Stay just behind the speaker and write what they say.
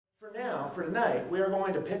now, for tonight, we are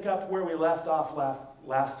going to pick up where we left off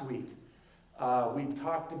last week. We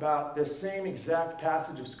talked about this same exact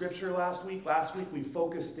passage of Scripture last week. Last week we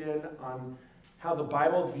focused in on how the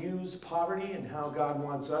Bible views poverty and how God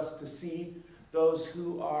wants us to see those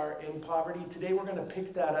who are in poverty. Today we're going to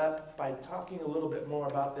pick that up by talking a little bit more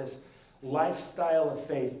about this lifestyle of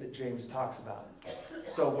faith that James talks about.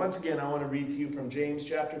 So once again, I want to read to you from James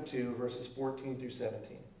chapter 2, verses 14 through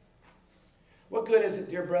 17. What good is it,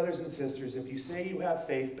 dear brothers and sisters, if you say you have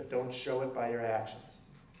faith but don't show it by your actions?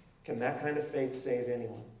 Can that kind of faith save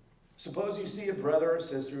anyone? Suppose you see a brother or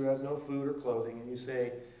sister who has no food or clothing, and you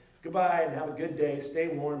say, goodbye and have a good day, stay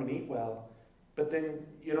warm and eat well, but then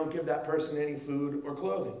you don't give that person any food or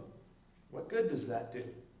clothing. What good does that do?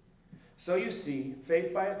 So you see,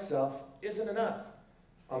 faith by itself isn't enough.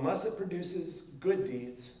 Unless it produces good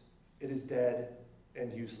deeds, it is dead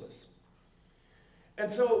and useless. And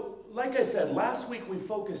so, like I said, last week we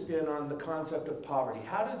focused in on the concept of poverty.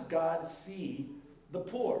 How does God see the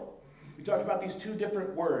poor? We talked about these two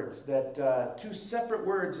different words, two separate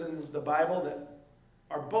words in the Bible that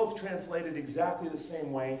are both translated exactly the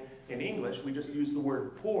same way in English. We just use the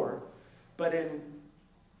word poor. But in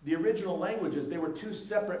the original languages, they were two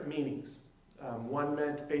separate meanings. One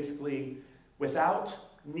meant basically without,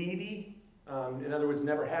 needy. In other words,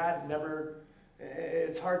 never had, never...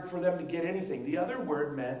 It's hard for them to get anything. The other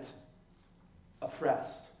word meant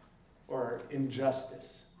oppressed or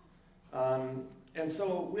injustice. And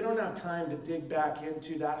so we don't have time to dig back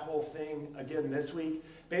into that whole thing again this week.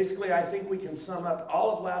 Basically, I think we can sum up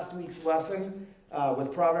all of last week's lesson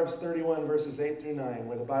with Proverbs 31, verses 8 through 9,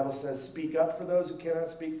 where the Bible says, speak up for those who cannot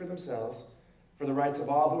speak for themselves, for the rights of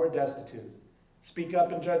all who are destitute. Speak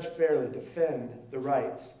up and judge fairly. Defend the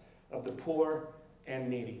rights of the poor and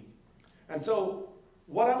needy. And so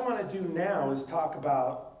what I want to do now is talk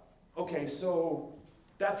about, okay, so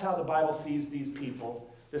that's how the Bible sees these people.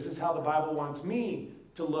 This is how the Bible wants me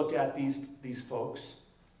to look at these folks.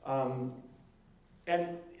 And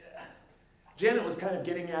Janet was kind of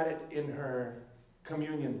getting at it in her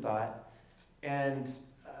communion thought. And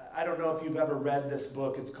I don't know if you've ever read this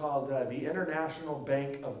book. It's called The International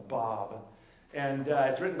Bank of Bob. And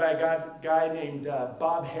it's written by a guy named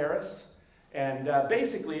Bob Harris. And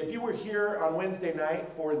basically, if you were here on Wednesday night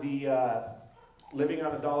for the Living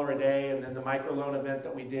on $1 a Day and then the microloan event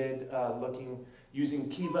that we did using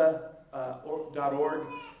kiva.org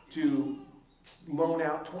to loan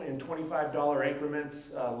out in $25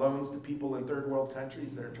 increments loans to people in third world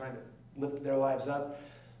countries that are trying to lift their lives up.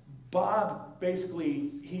 Bob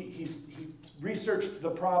basically, he researched the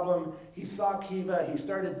problem, he saw Kiva, he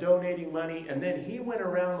started donating money, and then he went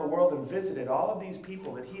around the world and visited all of these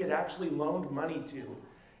people that he had actually loaned money to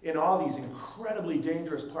in all these incredibly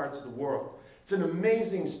dangerous parts of the world. It's an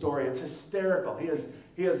amazing story. It's hysterical. He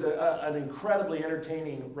is an incredibly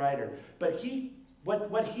entertaining writer. But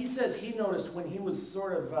what he says he noticed when he was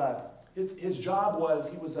sort of, his job was,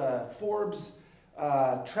 he was a Forbes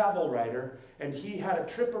travel writer, and he had a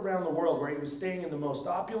trip around the world where he was staying in the most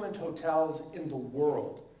opulent hotels in the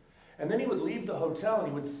world. And then he would leave the hotel and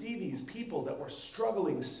he would see these people that were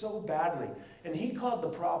struggling so badly. And he called the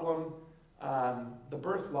problem the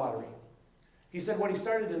birth lottery. He said what he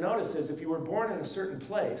started to notice is if you were born in a certain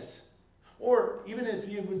place, or even if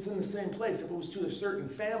you was in the same place, if it was to a certain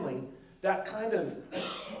family, that kind of,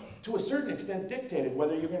 to a certain extent, dictated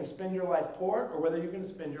whether you're going to spend your life poor or whether you're going to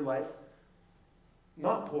spend your life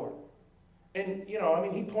not poor. And,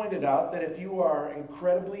 he pointed out that if you work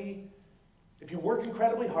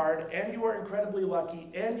incredibly hard and you are incredibly lucky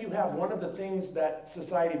and you have one of the things that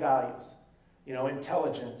society values,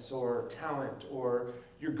 intelligence or talent, or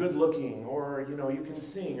you're good looking, or, you can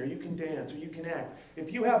sing or you can dance or you can act.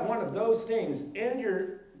 If you have one of those things and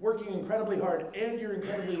you're working incredibly hard and you're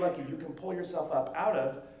incredibly lucky, you can pull yourself up out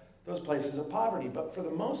of those places of poverty. But for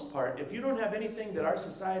the most part, if you don't have anything that our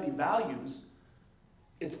society values,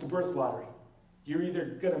 it's the birth lottery. You're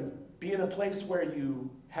either going to be in a place where you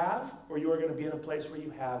have, or you are going to be in a place where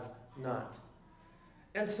you have not.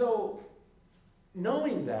 And so,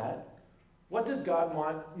 knowing that, what does God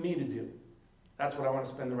want me to do? That's what I want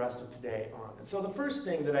to spend the rest of today on. And so the first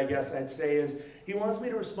thing that I guess I'd say is, he wants me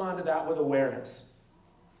to respond to that with awareness.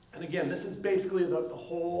 And again, this is basically the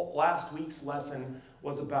whole last week's lesson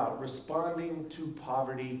was about responding to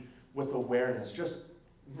poverty with awareness. Just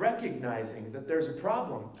recognizing that there's a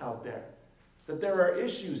problem out there, that there are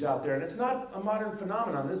issues out there, and it's not a modern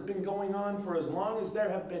phenomenon. This has been going on for as long as there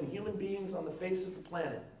have been human beings on the face of the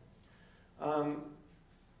planet.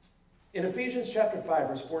 In Ephesians chapter 5,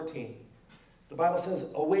 verse 14, the Bible says,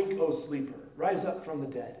 awake, O sleeper, rise up from the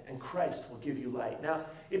dead, and Christ will give you light. Now,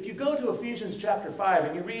 if you go to Ephesians chapter 5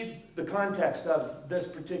 and you read the context of this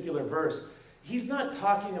particular verse, he's not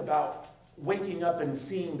talking about waking up and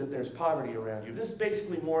seeing that there's poverty around you. This is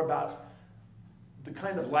basically more about the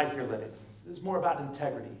kind of life you're living. This is more about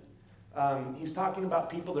integrity. He's talking about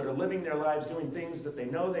people that are living their lives doing things that they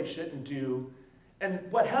know they shouldn't do. And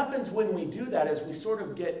what happens when we do that is we sort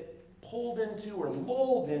of get pulled into or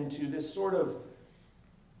lulled into this sort of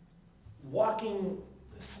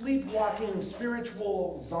sleepwalking,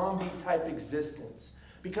 spiritual zombie type existence.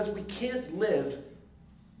 Because we can't live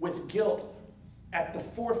with guilt at the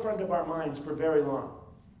forefront of our minds for very long.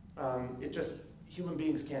 Human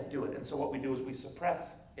beings can't do it. And so what we do is we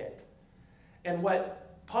suppress it. And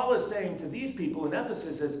what Paul is saying to these people in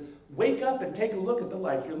Ephesus is, wake up and take a look at the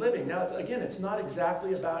life you're living. Now, it's not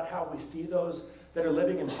exactly about how we see those that are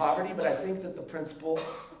living in poverty, but I think that the principle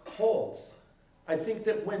holds. I think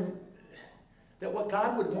that what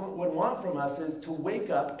God would want from us is to wake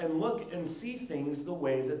up and look and see things the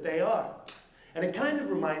way that they are. And it kind of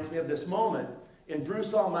reminds me of this moment in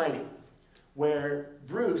Bruce Almighty, where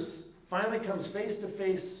Bruce finally comes face to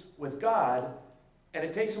face with God, and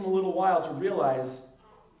it takes him a little while to realize,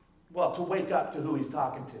 to wake up to who he's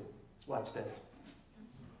talking to. Let's watch this.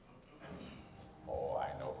 Oh,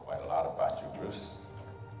 I know quite a lot about you, Bruce.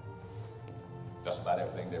 Just about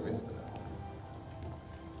everything there is to know.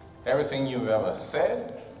 Everything you've ever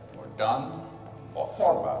said, or done, or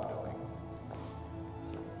thought about doing.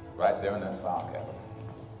 Right there in that file cabinet.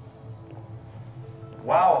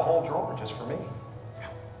 Wow, a whole drawer just for me. Yeah.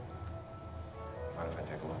 Mind if I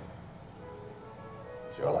take a look?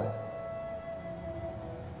 Surely.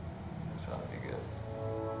 This ought to be good.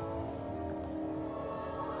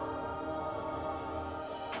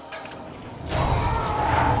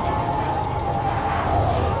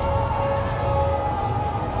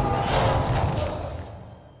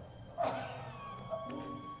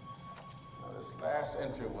 Now, this last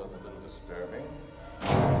entry was a little disturbing.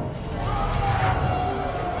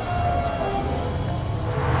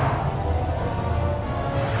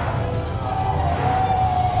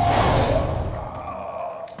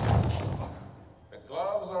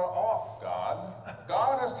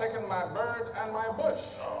 My bird and my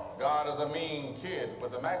bush. God is a mean kid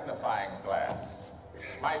with a magnifying glass.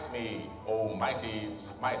 Smite me, O mighty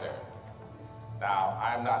smiter. Now,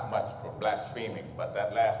 I'm not much for blaspheming, but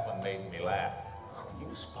that last one made me laugh. Are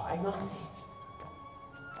you spying on me?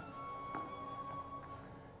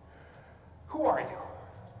 Who are you?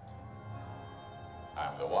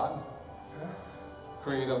 I'm the one.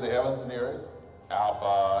 Creator of the heavens and the earth.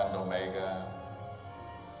 Alpha and Omega.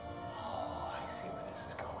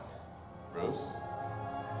 Bruce,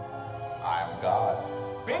 I'm God.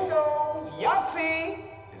 Bingo! Yahtzee!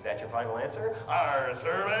 Is that your final answer? Our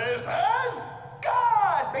survey says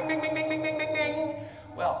God! Bing, bing, bing, bing, bing, bing, bing, bing.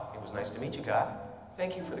 Well, it was nice to meet you, God.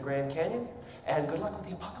 Thank you for the Grand Canyon, and good luck with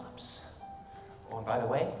the apocalypse. Oh, and by the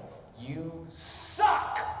way, you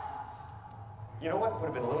suck! You know what would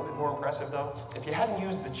have been a little bit more impressive, though? If you hadn't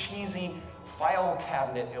used the cheesy file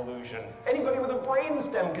cabinet illusion. Anybody with a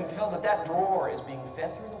brainstem can tell that that drawer is being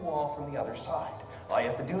fed through the wall from the other side. All you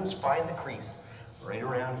have to do is find the crease right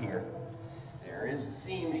around here. There is a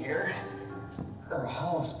seam here, or a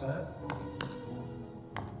hollow spot.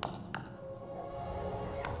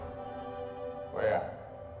 Where?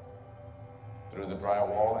 Through the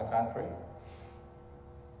drywall and concrete?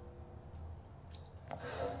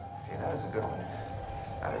 Okay, that is a good one.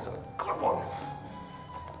 That is a good one.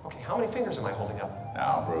 Okay, how many fingers am I holding up?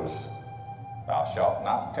 Now, Bruce, thou shalt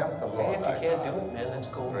not tempt the Lord. Hey, if you can't do it, man, that's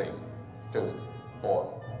cool. 3, 2,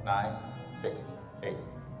 4, 9, 6, 8,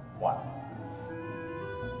 1.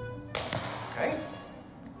 Okay.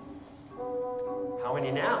 How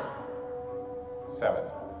many now? 7.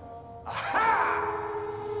 Aha!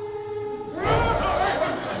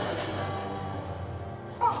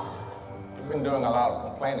 You've been doing a lot of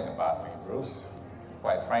complaining about me, Bruce.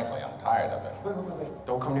 Quite frankly, I'm tired of it. Wait.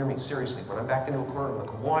 Don't come near me. Seriously. When I'm backed into a corner like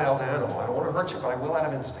a wild animal, I don't want to hurt you, but I will out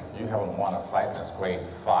of instinct. You haven't won a fight since grade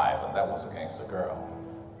 5, and that was against a girl.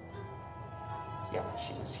 Yeah,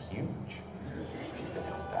 she was huge. She'd been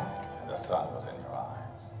held back. And the sun was in your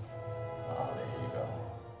eyes. Oh, there you go.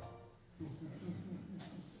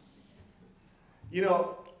 You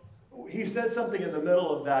know, he says something in the middle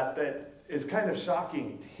of that is kind of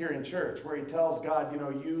shocking to hear in church, where he tells God,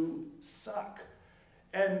 you suck.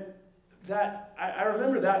 And that, I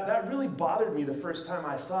remember that really bothered me the first time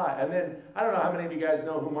I saw it. And then, I don't know how many of you guys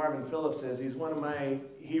know who Marvin Phillips is. He's one of my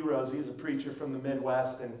heroes. He's a preacher from the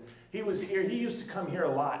Midwest. And he was here, he used to come here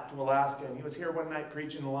a lot to Alaska. And he was here one night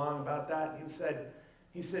preaching along about that. And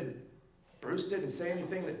he said, Bruce didn't say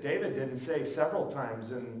anything that David didn't say several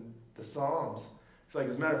times in the Psalms. It's like,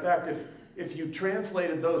 as a matter of fact, if you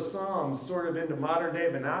translated those Psalms sort of into modern day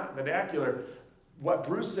vernacular, what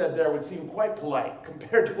Bruce said there would seem quite polite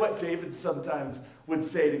compared to what David sometimes would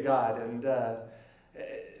say to God. And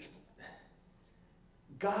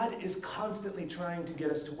God is constantly trying to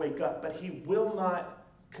get us to wake up, but he will not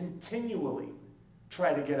continually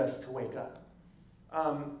try to get us to wake up.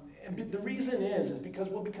 And the reason is because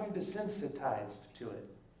we'll become desensitized to it.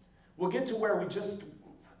 We'll get to where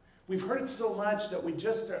we've heard it so much that we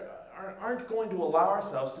just aren't going to allow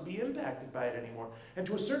ourselves to be impacted by it anymore. And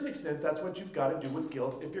to a certain extent, that's what you've got to do with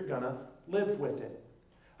guilt if you're going to live with it.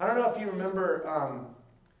 I don't know if you remember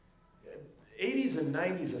 80s and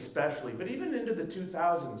 90s especially, but even into the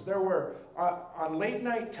 2000s, there were, on late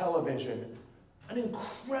night television, an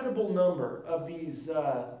incredible number of these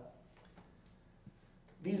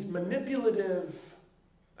manipulative,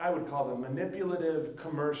 I would call them manipulative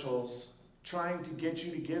commercials trying to get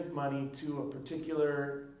you to give money to a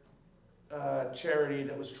particular charity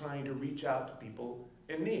that was trying to reach out to people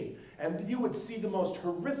in need. And you would see the most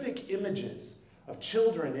horrific images of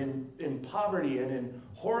children in poverty and in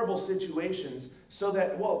horrible situations, so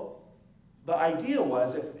that, well, the idea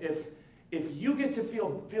was if you get to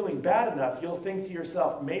feeling bad enough, you'll think to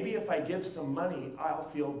yourself, maybe if I give some money, I'll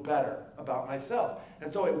feel better about myself.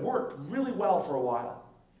 And so it worked really well for a while.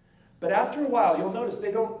 But after a while, you'll notice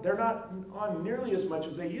they're not on nearly as much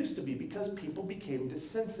as they used to be because people became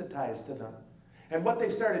desensitized to them. And what they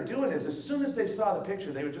started doing is, as soon as they saw the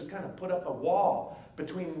picture, they would just kind of put up a wall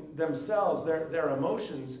between themselves, their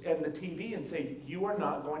emotions, and the TV and say, you are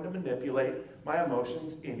not going to manipulate my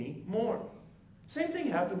emotions anymore. Same thing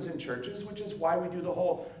happens in churches, which is why we do the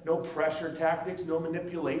whole no pressure tactics, no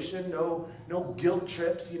manipulation, no guilt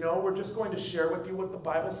trips. We're just going to share with you what the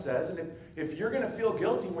Bible says. And if you're going to feel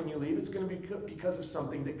guilty when you leave, it's going to be because of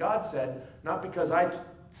something that God said, not because I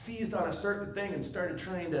seized on a certain thing and started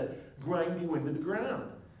trying to grind you into the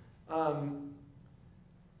ground. As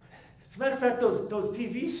a matter of fact, those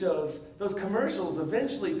TV shows, those commercials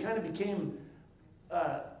eventually kind of became,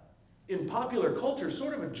 in popular culture,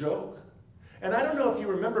 sort of a joke. And I don't know if you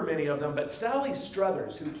remember many of them, but Sally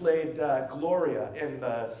Struthers, who played Gloria in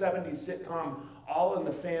the 70s sitcom All in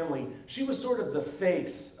the Family, she was sort of the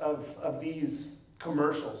face of these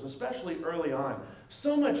commercials, especially early on.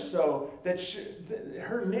 So much so that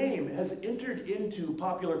her name has entered into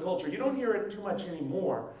popular culture. You don't hear it too much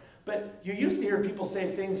anymore, but you used to hear people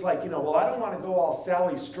say things like, well, I don't want to go all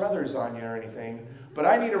Sally Struthers on you or anything, but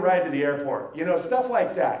I need a ride to the airport. Stuff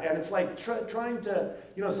like that. And it's like trying to,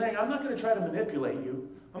 saying, I'm not going to try to manipulate you.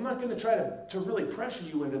 I'm not going to try to really pressure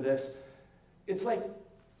you into this. It's like,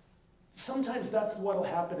 sometimes that's what will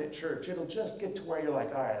happen at church. It'll just get to where you're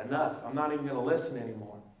like, all right, enough. I'm not even going to listen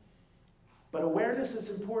anymore. But awareness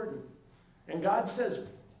is important. And God says,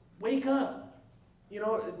 wake up.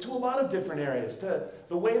 To a lot of different areas, to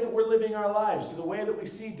the way that we're living our lives, to the way that we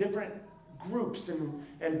see different groups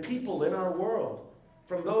and people in our world,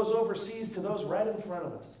 from those overseas to those right in front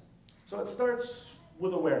of us. So it starts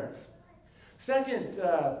with awareness. Second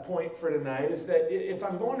point for tonight is that if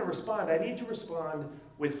I'm going to respond, I need to respond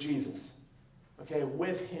with Jesus. Okay,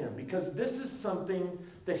 with him. Because this is something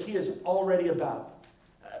that he is already about.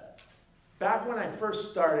 Back when I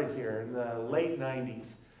first started here in the late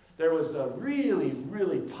 90s, there was a really,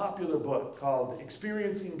 really popular book called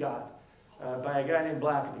Experiencing God by a guy named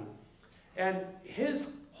Blackaby. And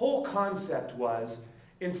his whole concept was,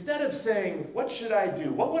 instead of saying, what should I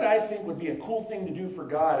do? What would I think would be a cool thing to do for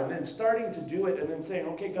God? And then starting to do it and then saying,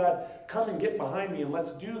 okay, God, come and get behind me and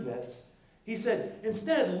let's do this. He said,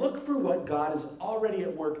 instead, look for what God is already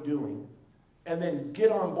at work doing and then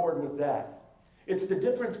get on board with that. It's the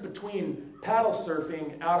difference between paddle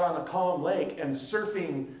surfing out on a calm lake and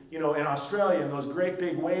surfing, in Australia and those great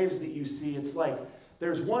big waves that you see. It's like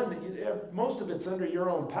there's one that most of it's under your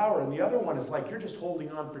own power, and the other one is like you're just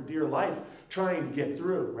holding on for dear life, trying to get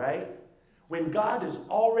through, right? When God is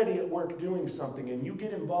already at work doing something and you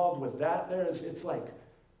get involved with that, it's like,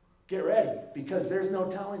 get ready, because there's no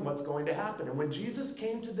telling what's going to happen. And when Jesus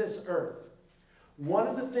came to this earth, one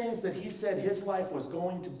of the things that he said his life was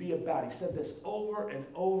going to be about, he said this over and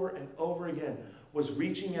over and over again, was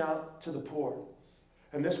reaching out to the poor.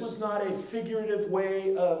 And this was not a figurative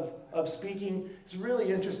way of speaking. It's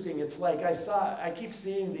really interesting. It's like I keep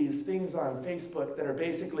seeing these things on Facebook that are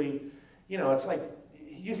basically, it's like,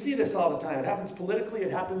 you see this all the time. It happens politically,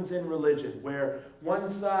 it happens in religion, where one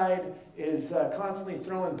side is constantly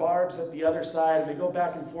throwing barbs at the other side, and they go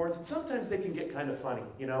back and forth. And sometimes they can get kind of funny,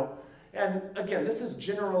 And again, this is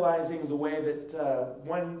generalizing the way that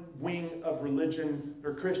one wing of religion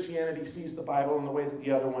or Christianity sees the Bible and the way that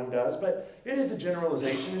the other one does. But it is a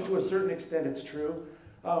generalization, and to a certain extent it's true.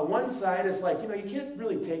 One side is like, you can't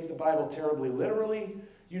really take the Bible terribly literally.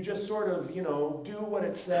 You just sort of, do what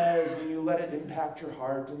it says and you let it impact your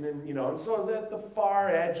heart. And then, and so at the far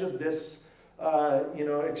edge of this,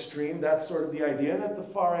 extreme, that's sort of the idea. And at the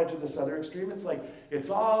far edge of this other extreme, it's like, it's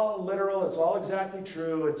all literal, it's all exactly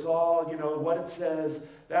true, it's all, what it says,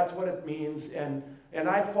 that's what it means. And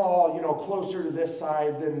I fall, closer to this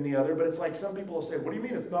side than the other. But it's like some people will say, what do you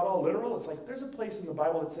mean it's not all literal? It's like, there's a place in the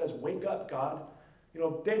Bible that says, wake up, God.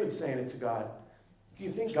 David's saying it to God. Do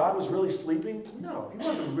you think God was really sleeping? No, he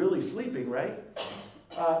wasn't really sleeping, right?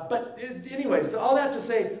 Anyways, all that to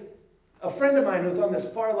say, a friend of mine who's on this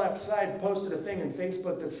far left side posted a thing in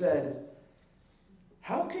Facebook that said,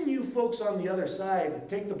 how can you folks on the other side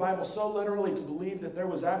take the Bible so literally to believe that there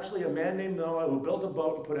was actually a man named Noah who built a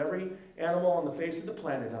boat and put every animal on the face of the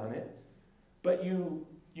planet on it, but you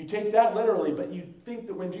take that literally, but you think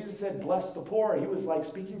that when Jesus said, bless the poor, he was like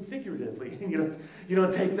speaking figuratively. You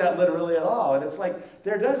don't take that literally at all. And it's like,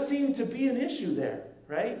 there does seem to be an issue there,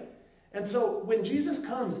 right? And so when Jesus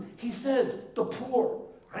comes, he says, the poor,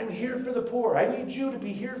 I'm here for the poor. I need you to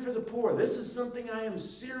be here for the poor. This is something I am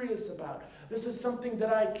serious about. This is something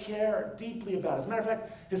that I care deeply about. As a matter of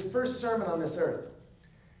fact, his first sermon on this earth,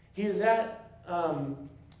 he is at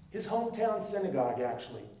his hometown synagogue,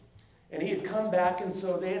 actually. And he had come back, and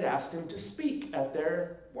so they had asked him to speak at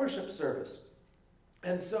their worship service.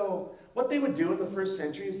 And so what they would do in the first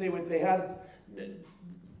century is they had,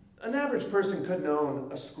 an average person couldn't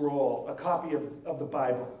own a scroll, a copy of the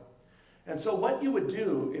Bible. And so what you would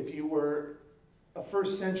do if you were a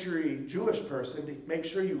first century Jewish person to make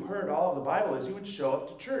sure you heard all of the Bible is you would show up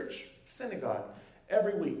to church, synagogue,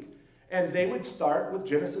 every week. And they would start with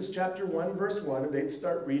Genesis chapter 1, verse 1, and they'd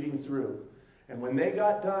start reading through. And when they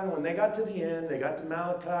got done, when they got to the end, they got to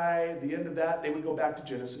Malachi, the end of that, they would go back to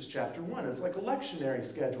Genesis chapter 1. It's like a lectionary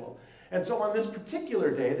schedule. And so on this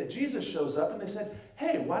particular day that Jesus shows up and they said,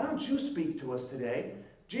 hey, why don't you speak to us today?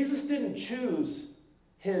 Jesus didn't choose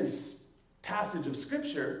his passage of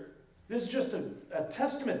Scripture. This is just a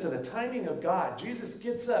testament to the timing of God. Jesus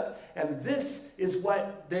gets up, and this is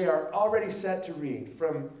what they are already set to read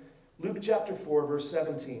from Luke chapter 4, verse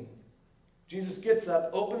 17. Jesus gets up,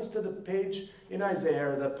 opens to the page in Isaiah,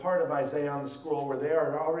 or the part of Isaiah on the scroll where they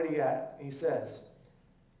are already at, and he says,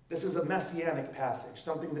 this is a messianic passage,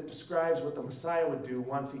 something that describes what the Messiah would do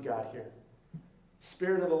once he got here.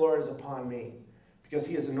 Spirit of the Lord is upon me, because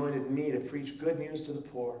he has anointed me to preach good news to the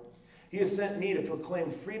poor. He has sent me to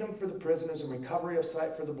proclaim freedom for the prisoners and recovery of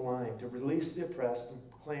sight for the blind, to release the oppressed and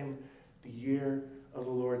proclaim the year of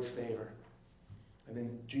the Lord's favor. And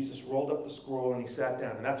then Jesus rolled up the scroll and he sat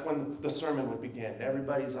down. And that's when the sermon would begin.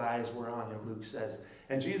 Everybody's eyes were on him, Luke says.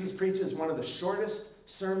 And Jesus preaches one of the shortest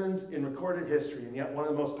sermons in recorded history, and yet one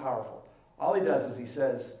of the most powerful. All he does is he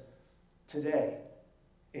says, today,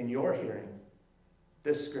 in your hearing,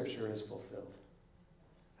 this scripture is fulfilled.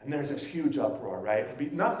 And there's this huge uproar,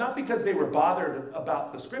 right? Not because they were bothered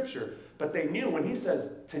about the scripture, but they knew when he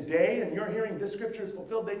says, today, in your hearing, this scripture is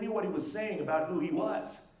fulfilled, they knew what he was saying about who he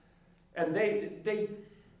was. And they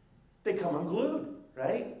come unglued,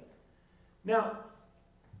 right? Now,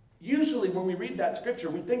 usually when we read that scripture,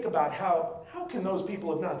 we think about how can those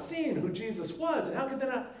people have not seen who Jesus was? And how could they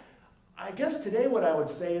not? I guess today what I would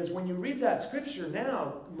say is when you read that scripture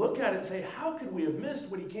now, look at it and say, how could we have missed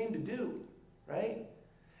what he came to do, right?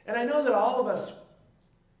 And I know that all of us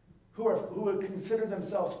who would consider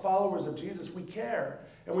themselves followers of Jesus, we care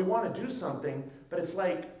and we want to do something, but it's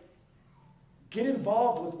like, get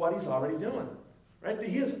involved with what he's already doing, right? That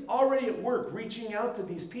he is already at work reaching out to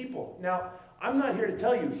these people. Now, I'm not here to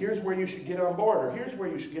tell you, here's where you should get on board, or here's where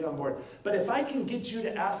you should get on board. But if I can get you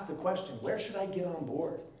to ask the question, where should I get on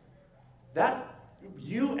board?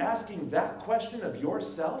 You asking that question of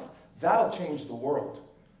yourself, that'll change the world.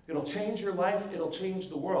 It'll change your life, it'll change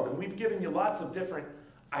the world. And we've given you lots of different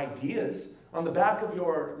ideas. On the back of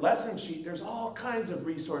your lesson sheet, there's all kinds of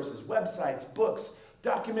resources, websites, books,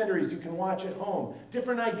 documentaries you can watch at home,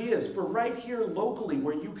 different ideas for right here locally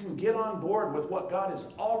where you can get on board with what God is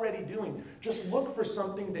already doing. Just look for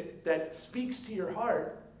something that speaks to your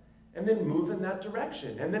heart and then move in that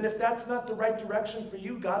direction. And then if that's not the right direction for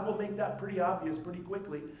you, God will make that pretty obvious pretty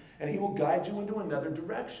quickly, and he will guide you into another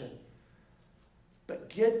direction.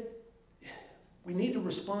 But we need to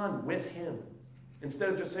respond with him. Instead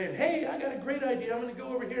of just saying, hey, I got a great idea. I'm going to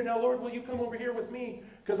go over here. Now, Lord, will you come over here with me?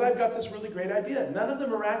 Because I've got this really great idea. None of the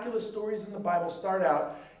miraculous stories in the Bible start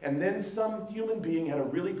out, and then some human being had a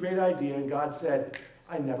really great idea, and God said,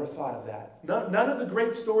 I never thought of that. None of the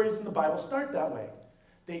great stories in the Bible start that way.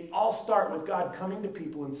 They all start with God coming to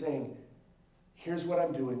people and saying, here's what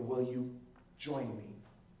I'm doing. Will you join me?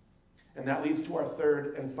 And that leads to our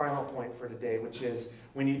third and final point for today, which is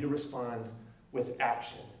we need to respond with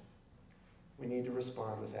action. We need to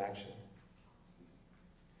respond with action.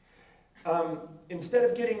 Instead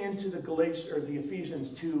of getting into the the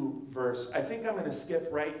Ephesians 2 verse, I think I'm going to skip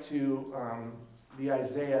right to the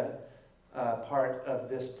Isaiah part of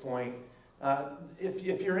this point.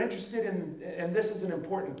 If you're interested in, and this is an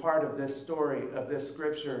important part of this story, of this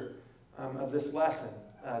scripture, of this lesson,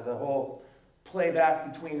 the whole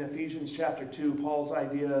playback between Ephesians chapter 2, Paul's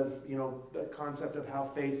idea of, the concept of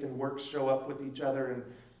how faith and works show up with each other,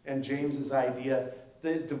 and James's idea,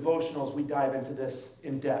 the devotionals, we dive into this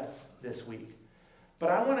in depth this week. But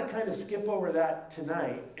I want to kind of skip over that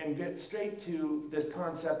tonight and get straight to this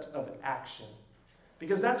concept of action.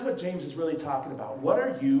 Because that's what James is really talking about. What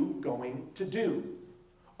are you going to do?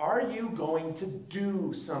 Are you going to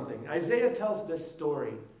do something? Isaiah tells this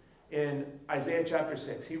story in Isaiah chapter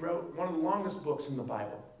 6. He wrote one of the longest books in the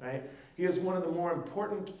Bible, right? He is one of the more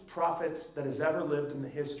important prophets that has ever lived in the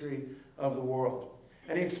history of the world.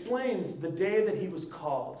 And he explains the day that he was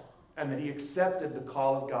called and that he accepted the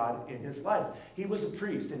call of God in his life. He was a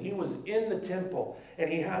priest and he was in the temple, and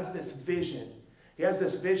he has this vision. He has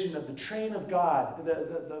this vision of the train of God,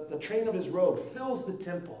 the train of his robe fills the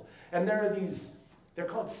temple. And there are these, they're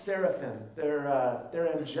called seraphim. They're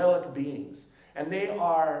angelic beings. And they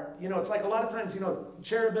are, it's like a lot of times,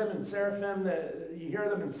 cherubim and seraphim, you hear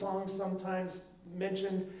them in songs sometimes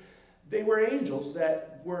mentioned. They were angels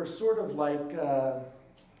that were sort of like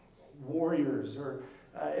warriors. Or,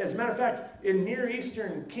 as a matter of fact, in Near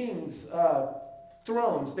Eastern kings'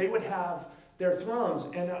 thrones, they would have their thrones,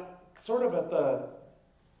 and sort of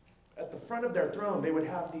at the front of their throne, they would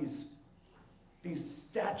have these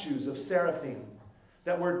statues of seraphim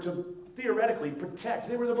that were to theoretically protect.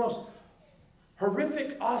 They were the most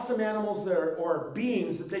horrific, awesome animals or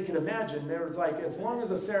beings that they could imagine. There was like, as long as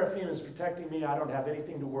a seraphim is protecting me, I don't have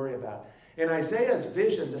anything to worry about. In Isaiah's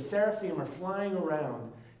vision, the seraphim are flying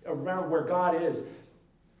around where God is.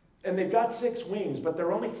 And they've got 6 wings, but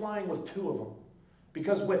they're only flying with 2 of them.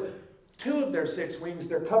 Because with 2 of their 6 wings,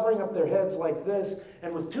 they're covering up their heads like this.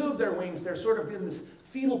 And with 2 of their wings, they're sort of in this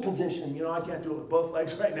fetal position. I can't do it with both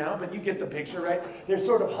legs right now, but you get the picture, right? They're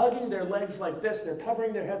sort of hugging their legs like this. They're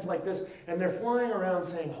covering their heads like this. And they're flying around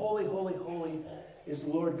saying, holy, holy, holy is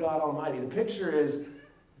Lord God Almighty. The picture is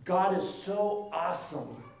God is so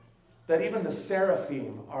awesome that even the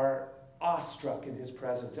seraphim are awestruck in his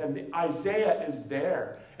presence. And Isaiah is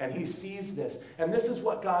there, and he sees this. And this is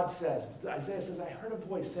what God says. Isaiah says, I heard a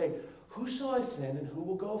voice say, who shall I send and who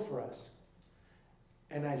will go for us?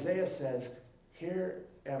 And Isaiah says, here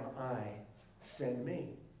am I, send me.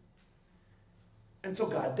 And so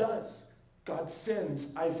God does. God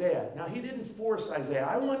sends Isaiah. Now, he didn't force Isaiah.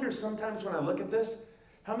 I wonder sometimes when I look at this,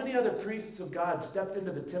 how many other priests of God stepped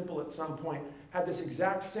into the temple at some point, had this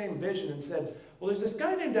exact same vision and said, well, there's this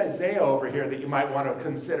guy named Isaiah over here that you might want to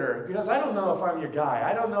consider, because I don't know if I'm your guy.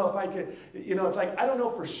 I don't know if I could, it's like, I don't know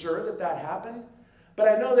for sure that happened. But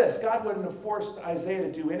I know this, God wouldn't have forced Isaiah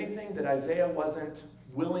to do anything that Isaiah wasn't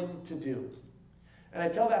willing to do. And I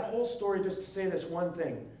tell that whole story just to say this one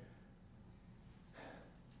thing.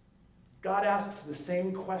 God asks the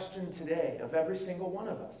same question today of every single one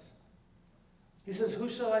of us. He says, who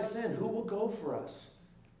shall I send? Who will go for us?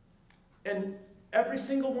 And every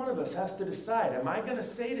single one of us has to decide, am I going to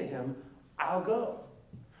say to him, I'll go?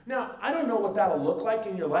 Now, I don't know what that'll look like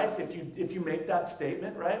in your life if you make that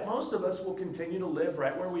statement, right? Most of us will continue to live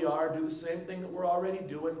right where we are, do the same thing that we're already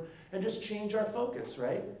doing, and just change our focus,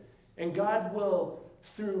 right? And God will,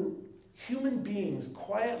 through human beings,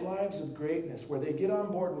 quiet lives of greatness, where they get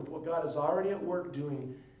on board with what God is already at work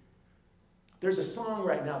doing. There's a song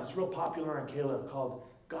right now that's real popular on Caleb called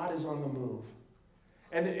God is on the Move.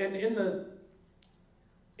 And in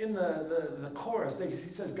the chorus, he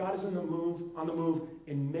says, God is on the move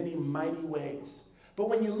in many mighty ways. But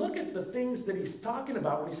when you look at the things that he's talking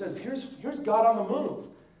about, when he says, here's God on the move,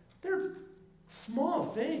 they're small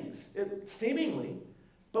things, seemingly.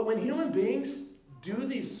 But when human beings do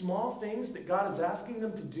these small things that God is asking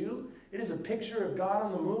them to do, it is a picture of God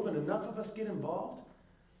on the move, and enough of us get involved.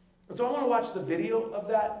 And so I want to watch the video of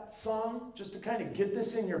that song just to kind of get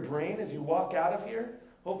this in your brain as you walk out of here.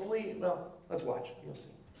 Hopefully, well, let's watch. You'll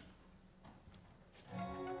see.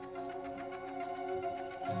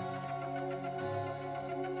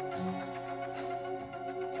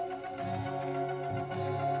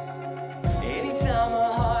 Anytime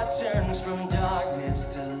a heart turns from darkness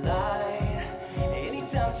to light,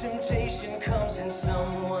 anytime temptation comes and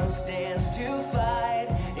someone stands to fight,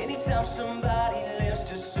 anytime somebody lives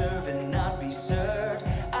to serve and not be served,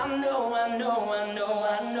 I know, I know, I know,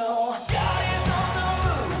 I know. God is on the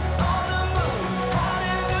move,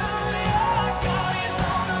 hallelujah. God is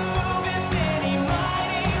on the move in many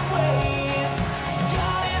mighty ways.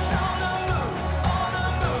 God is on the move,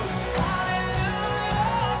 hallelujah.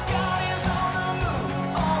 God is on the move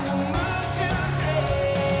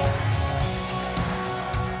today.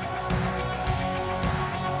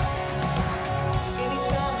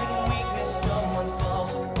 Anytime in weakness someone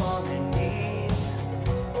falls upon their knees,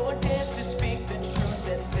 or dares to speak the truth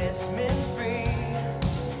that sets men free.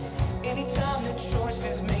 Anytime the choice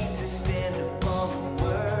is made to stand upon the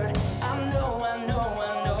word, I know, I know,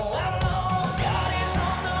 I know, I know. God is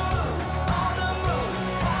on the move,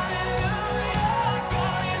 hallelujah.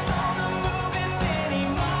 God is on the move in many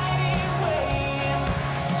mighty ways.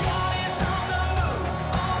 God is on the move,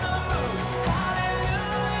 hallelujah.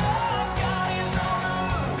 God is on the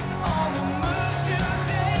move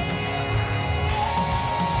today.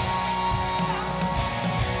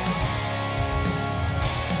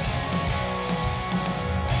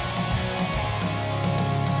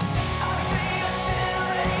 I see a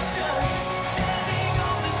generation standing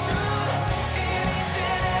on the truth in each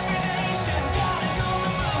and every nation. God is on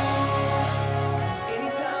the move.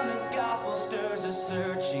 Anytime the gospel stirs a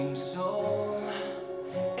searching soul,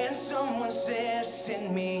 and someone says,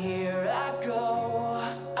 "Send me, here I go."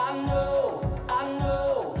 I know, I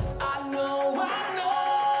know, I know, I know.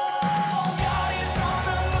 God is on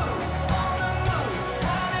the move, hallelujah.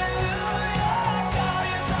 God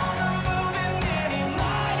is on the move in many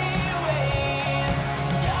mighty ways.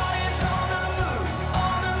 God is on the move,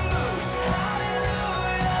 hallelujah.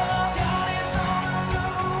 God is on the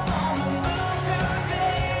move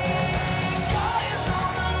today. God is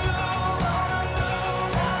on the move,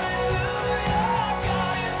 hallelujah.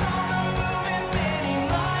 God is on the move in many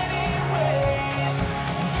mighty ways.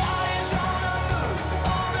 God is on the move,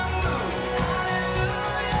 hallelujah.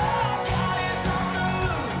 God is on the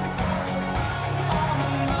move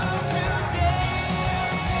today.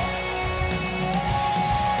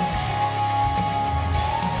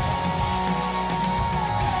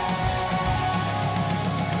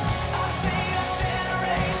 I see a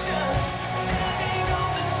generation standing on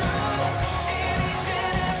the truth in each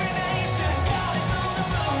and every nation. God is on the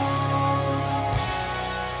move.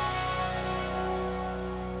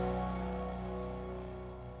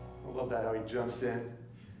 I love that how he jumps in.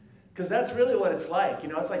 Because that's really what it's like. You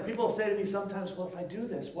know, it's like people say to me sometimes, well, if I do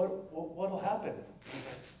this, what'll happen?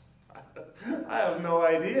 I have no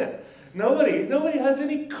idea. Nobody has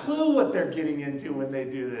any clue what they're getting into when they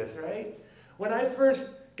do this, right? When I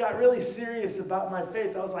first got really serious about my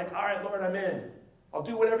faith, I was like, all right, Lord, I'm in. I'll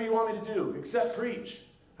do whatever you want me to do, except preach.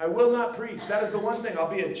 I will not preach. That is the one thing. I'll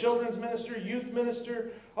be a children's minister, youth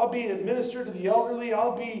minister. I'll be a minister to the elderly.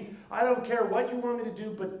 I don't care what you want me to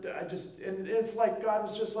do, but and it's like God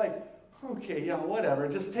was just like, okay, yeah, whatever.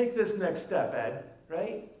 Just take this next step, Ed,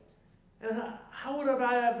 right? And how would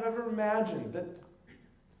I have ever imagined that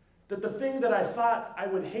the thing that I thought I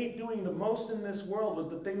would hate doing the most in this world was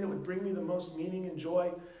the thing that would bring me the most meaning and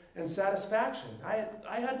joy and satisfaction?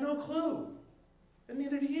 I had no clue, and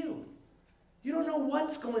neither do you. You don't know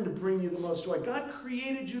what's going to bring you the most joy. God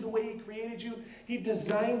created you the way He created you. He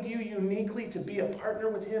designed you uniquely to be a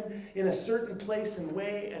partner with Him in a certain place and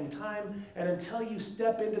way and time. And until you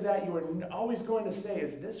step into that, you are always going to say,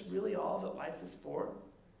 is this really all that life is for?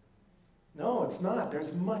 No, it's not.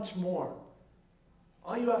 There's much more.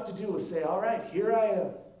 All you have to do is say, all right, here I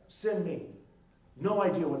am. Send me. No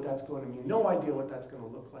idea what that's going to mean. No idea what that's going to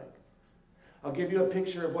look like. I'll give you a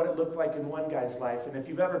picture of what it looked like in one guy's life. And if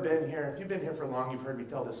you've ever been here, if you've been here for long, you've heard me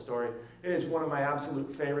tell this story. It is one of my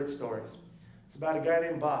absolute favorite stories. It's about a guy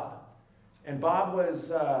named Bob. And Bob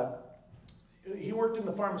was, he worked in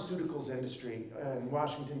the pharmaceuticals industry in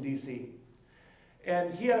Washington, D.C.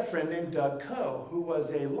 And he had a friend named Doug Coe, who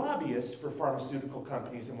was a lobbyist for pharmaceutical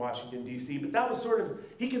companies in Washington, D.C. But that was sort of,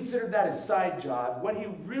 he considered that his side job. What he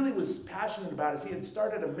really was passionate about is he had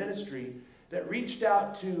started a ministry that reached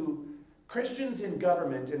out to Christians in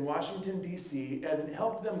government in Washington, D.C., and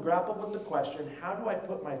helped them grapple with the question, how do I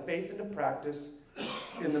put my faith into practice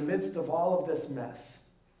in the midst of all of this mess?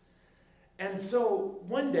 And so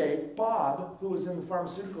one day, Bob, who was in the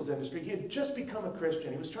pharmaceuticals industry, he had just become a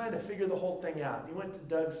Christian. He was trying to figure the whole thing out. He went to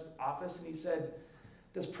Doug's office and he said,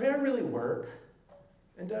 does prayer really work?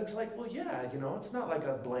 And Doug's like, well, yeah, it's not like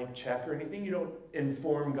a blank check or anything. You don't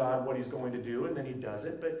inform God what He's going to do and then He does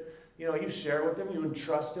it. But, you share with Him, you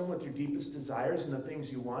entrust Him with your deepest desires and the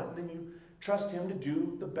things you want, and then you trust him to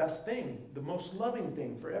do the best thing, the most loving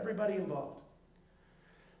thing for everybody involved.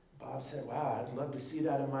 Bob said, wow, I'd love to see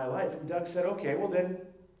that in my life. And Doug said, okay, well then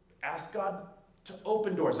ask God to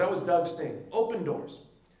open doors. That was Doug's thing, open doors.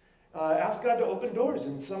 Ask God to open doors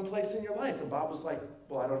in some place in your life. And Bob was like,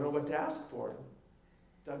 well, I don't know what to ask for.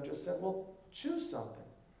 Doug just said, well, choose something.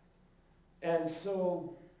 And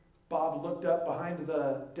so Bob looked up behind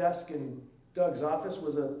the desk in Doug's office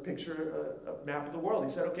was a picture, a map of the world.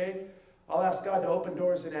 He said, okay, I'll ask God to open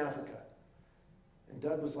doors in Africa. And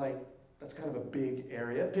Doug was like, that's kind of a big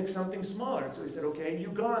area. Pick something smaller. And so he said, okay,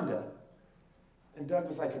 Uganda. And Doug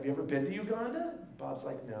was like, have you ever been to Uganda? Bob's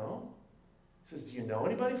like, no. He says, do you know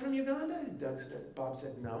anybody from Uganda? And Bob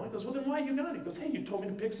said, no. He goes, well, then why Uganda? He goes, hey, you told me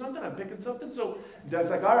to pick something. I'm picking something. So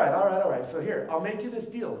Doug's like, all right. So here, I'll make you this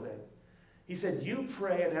deal then. He said, you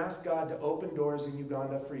pray and ask God to open doors in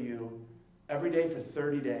Uganda for you every day for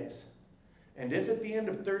 30 days. And if at the end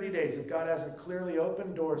of 30 days, if God hasn't clearly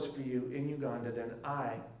opened doors for you in Uganda, then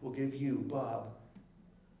I will give you, Bob,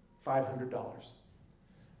 $500.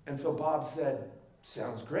 And so Bob said,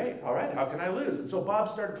 sounds great. All right, how can I lose? And so Bob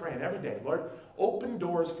started praying every day, Lord, open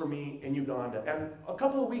doors for me in Uganda. And a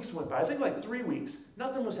couple of weeks went by, I think like 3 weeks.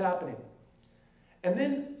 Nothing was happening. And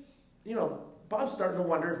then, Bob's starting to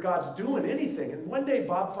wonder if God's doing anything. And one day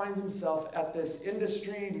Bob finds himself at this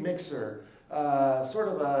industry mixer, sort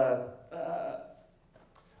of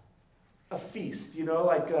a feast,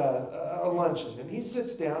 like a luncheon. And he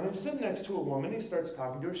sits down, and he's sitting next to a woman. He starts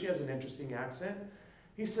talking to her. She has an interesting accent.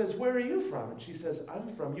 He says, where are you from? And she says, I'm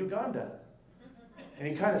from Uganda. And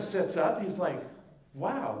he kind of sits up. He's like,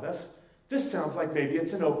 wow, this sounds like maybe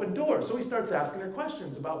it's an open door. So he starts asking her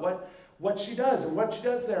questions about what she does and what she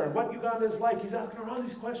does there and what Uganda is like. He's asking her all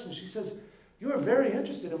these questions. She says, you are very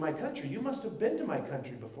interested in my country. You must have been to my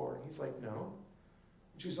country before. He's like, no.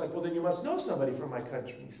 She's like, well, then you must know somebody from my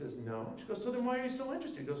country. He says, no. She goes, so then why are you so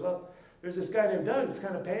interested? He goes, well, there's this guy named Doug that's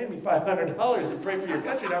kind of paying me $500 to pray for your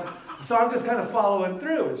country now. So I'm just kind of following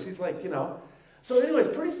through. And she's like, So anyways,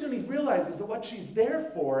 pretty soon he realizes that what she's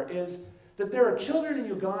there for is that there are children in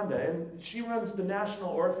Uganda, and she runs the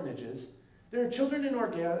national orphanages. There are children in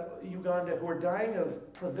Uganda who are dying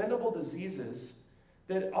of preventable diseases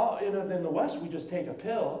that in the West we just take a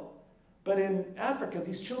pill. But in Africa,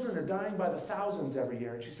 these children are dying by the thousands every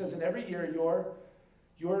year. And she says, and every year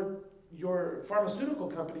your pharmaceutical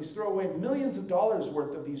companies throw away millions of dollars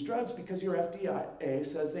worth of these drugs because your FDA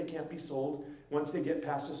says they can't be sold once they get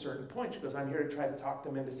past a certain point. She goes, I'm here to try to talk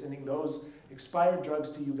them into sending those expired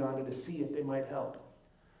drugs to Uganda to see if they might help.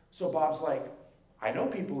 So Bob's like, I know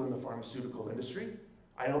people in the pharmaceutical industry.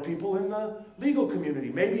 I know people in the legal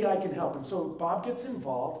community. Maybe I can help. And so Bob gets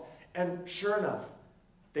involved, and sure enough,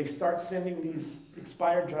 they start sending these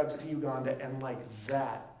expired drugs to Uganda, and like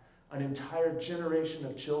that, an entire generation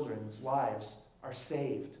of children's lives are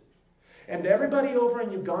saved. And everybody over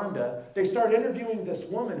in Uganda, they start interviewing this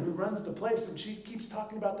woman who runs the place, and she keeps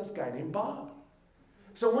talking about this guy named Bob.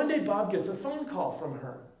 So one day Bob gets a phone call from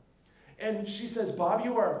her. And she says, Bob,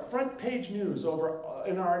 you are front page news over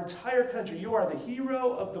in our entire country. You are the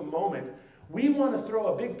hero of the moment. We want to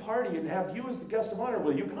throw a big party and have you as the guest of honor.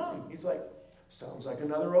 Will you come? He's like, sounds like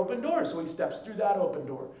another open door. So he steps through that open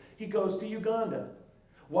door. He goes to Uganda.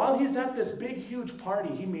 While he's at this big, huge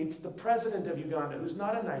party, he meets the president of Uganda, who's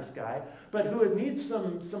not a nice guy, but who needs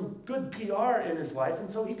some good PR in his life. And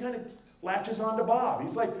so he kind of latches on to Bob.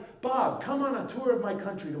 He's like, Bob, come on a tour of my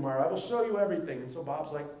country tomorrow. I will show you everything. And so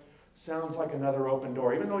Bob's like, sounds like another open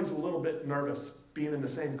door, even though he's a little bit nervous being in the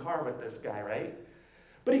same car with this guy, right?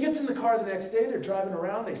 But he gets in the car the next day. They're driving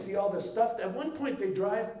around. They see all this stuff. At one point, they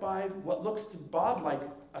drive by what looks to Bob like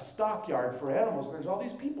a stockyard for animals, and there's all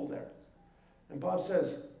these people there. And Bob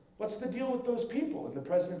says, what's the deal with those people? And the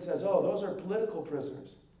president says, oh, those are political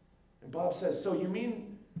prisoners. And Bob says, so you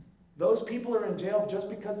mean those people are in jail just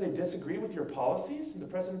because they disagree with your policies? And the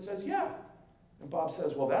president says, yeah. And Bob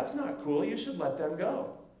says, well, that's not cool. You should let them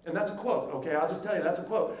go. And that's a quote, okay? I'll just tell you, that's a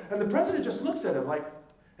quote. And the president just looks at him like,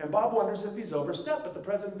 and Bob wonders if he's overstepped, but the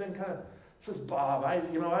president then kind of says, Bob, I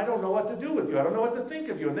don't know what to do with you. I don't know what to think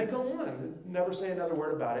of you. And they go on and never say another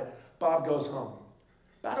word about it. Bob goes home.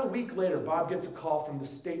 About a week later, Bob gets a call from the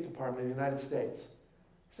State Department of the United States.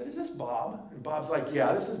 He said, is this Bob? And Bob's like,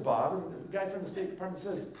 yeah, this is Bob. And the guy from the State Department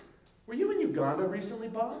says, were you in Uganda recently,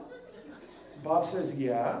 Bob? Bob says,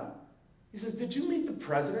 yeah. He says, did you meet the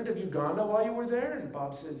president of Uganda while you were there? And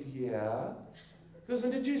Bob says, yeah. He goes,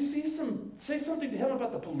 and did you say something to him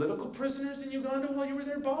about the political prisoners in Uganda while you were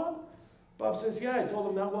there, Bob? Bob says, yeah, I told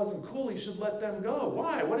him that wasn't cool. He should let them go.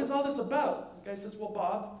 Why? What is all this about? The guy says, well,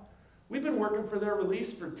 Bob, we've been working for their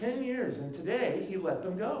release for 10 years, and today he let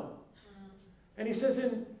them go. And he says,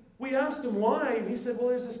 and We asked him why, and he said, well,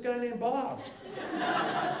 there's this guy named Bob.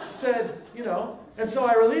 Said, and so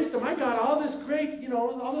I released him. I got all this great,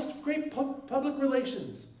 all this great public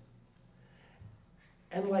relations.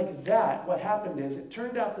 And like that, what happened is, it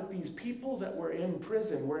turned out that these people that were in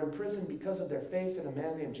prison because of their faith in a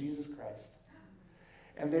man named Jesus Christ.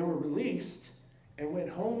 And they were released and went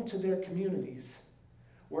home to their communities,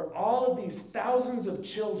 where all of these thousands of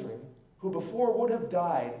children who before would have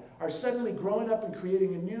died are suddenly growing up and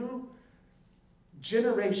creating a new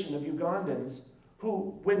generation of Ugandans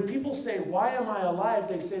who, when people say, why am I alive?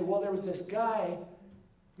 They say, well, there was this guy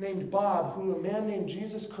named Bob who a man named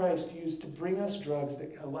Jesus Christ used to bring us drugs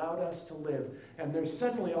that allowed us to live. And there's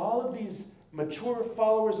suddenly all of these mature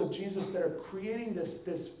followers of Jesus that are creating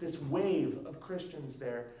this wave of Christians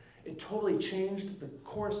there. It totally changed the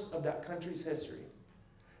course of that country's history.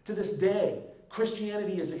 To this day,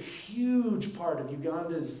 Christianity is a huge part of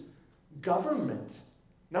Uganda's government.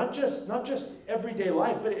 Not just everyday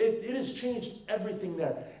life, but it has changed everything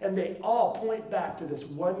there. And they all point back to this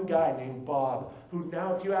one guy named Bob, who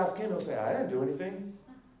now if you ask him, he'll say, I didn't do anything.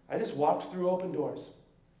 I just walked through open doors.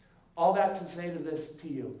 All that to say to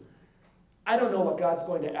you. I don't know what God's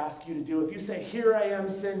going to ask you to do. If you say, here I am,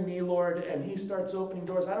 send me, Lord, and he starts opening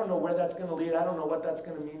doors, I don't know where that's going to lead. I don't know what that's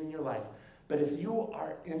going to mean in your life. But if you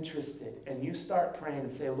are interested and you start praying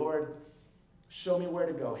and say, Lord, show me where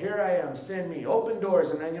to go. Here I am, send me, open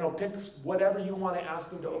doors, and then, pick whatever you want to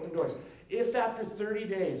ask him to open doors. If after 30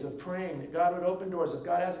 days of praying that God would open doors, if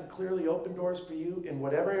God hasn't clearly opened doors for you in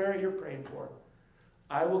whatever area you're praying for,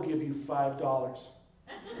 I will give you $5.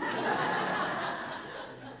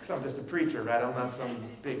 Because I'm just a preacher, right? I'm not some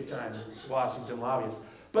big-time Washington lobbyist.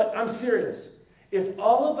 But I'm serious. If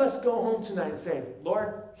all of us go home tonight and say,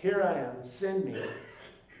 Lord, here I am, send me,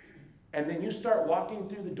 and then you start walking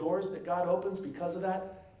through the doors that God opens because of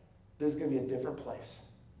that, there's going to be a different place.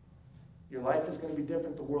 Your life is going to be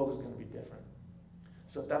different. The world is going to be different.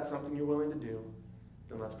 So if that's something you're willing to do,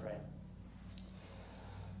 then let's pray.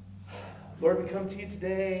 Lord, we come to you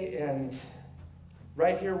today, and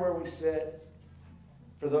right here where we sit,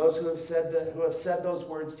 for those who have said those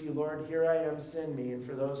words to you, Lord, here I am, send me. And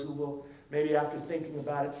for those who will, maybe after thinking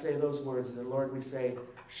about it, say those words, and then, Lord, we say,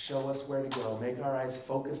 show us where to go. Make our eyes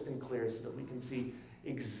focused and clear so that we can see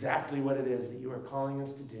exactly what it is that you are calling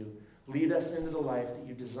us to do. Lead us into the life that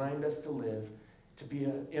you designed us to live, to be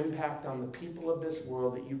an impact on the people of this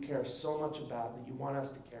world that you care so much about, that you want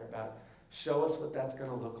us to care about. Show us what that's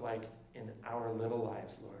going to look like in our little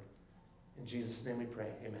lives, Lord. In Jesus' name we pray.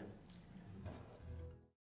 Amen.